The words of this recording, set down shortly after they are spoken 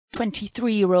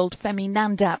23-year-old Femi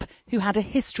Nandap, who had a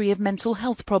history of mental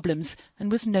health problems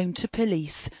and was known to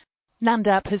police.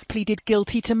 Nandap has pleaded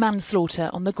guilty to manslaughter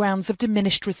on the grounds of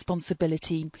diminished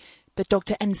responsibility. But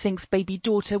Dr. Ensink's baby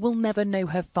daughter will never know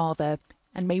her father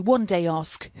and may one day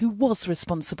ask who was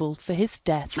responsible for his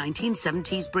death.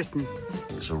 1970s Britain.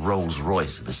 It's a Rolls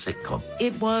Royce of a sitcom.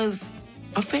 It was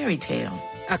a fairy tale.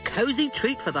 A cosy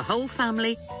treat for the whole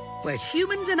family, where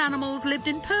humans and animals lived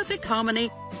in perfect harmony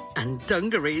and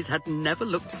dungarees had never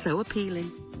looked so appealing.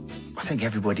 I think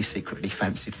everybody secretly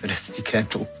fancied Felicity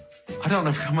Kendal. I don't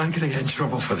know if I'm going to get in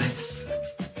trouble for this.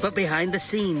 But behind the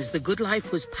scenes, The Good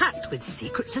Life was packed with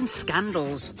secrets and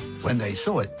scandals. When they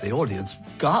saw it, the audience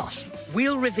gasped.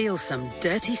 We'll reveal some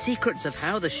dirty secrets of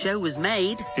how the show was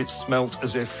made. It smelt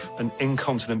as if an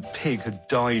incontinent pig had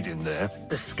died in there.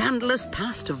 The scandalous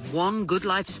past of one Good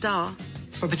Life star.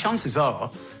 So the chances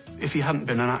are, if he hadn't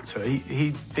been an actor,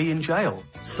 he'd be in jail.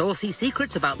 Saucy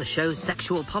secrets about the show's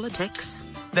sexual politics.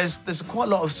 There's quite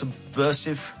a lot of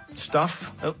subversive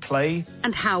stuff at play.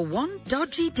 And how one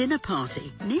dodgy dinner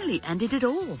party nearly ended it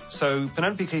all. So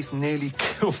Penelope Keith nearly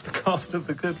killed the cast of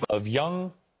The Good Life. Of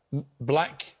young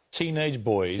black teenage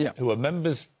boys who are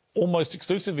members almost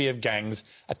exclusively of gangs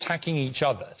attacking each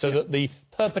other, so that the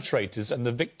perpetrators and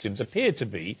the victims appear to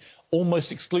be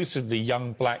almost exclusively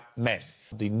young black men.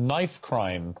 The knife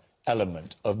crime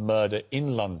element of murder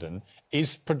in London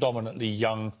is predominantly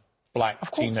young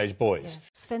black teenage boys.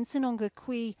 Svensson and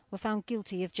Ngakwi were found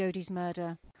guilty of Jodie's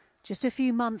murder. Just a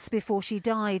few months before she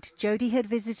died, Jodie had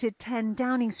visited 10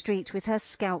 Downing Street with her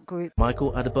scout group.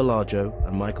 Michael Adebolajo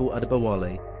and Michael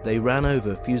Adebowale, they ran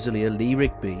over Fusilier Lee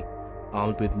Rigby,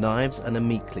 armed with knives and a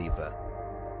meat cleaver.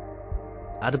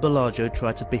 Adebolajo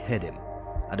tried to behead him.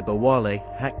 Adebowale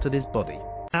hacked at his body.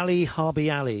 Ali Harbi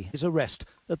Ali's arrest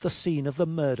at the scene of the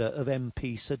murder of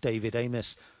MP Sir David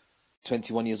Amess.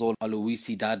 21 years old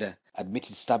Aloisi Dada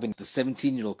admitted stabbing the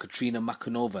 17-year-old Katrina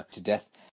Makanova to death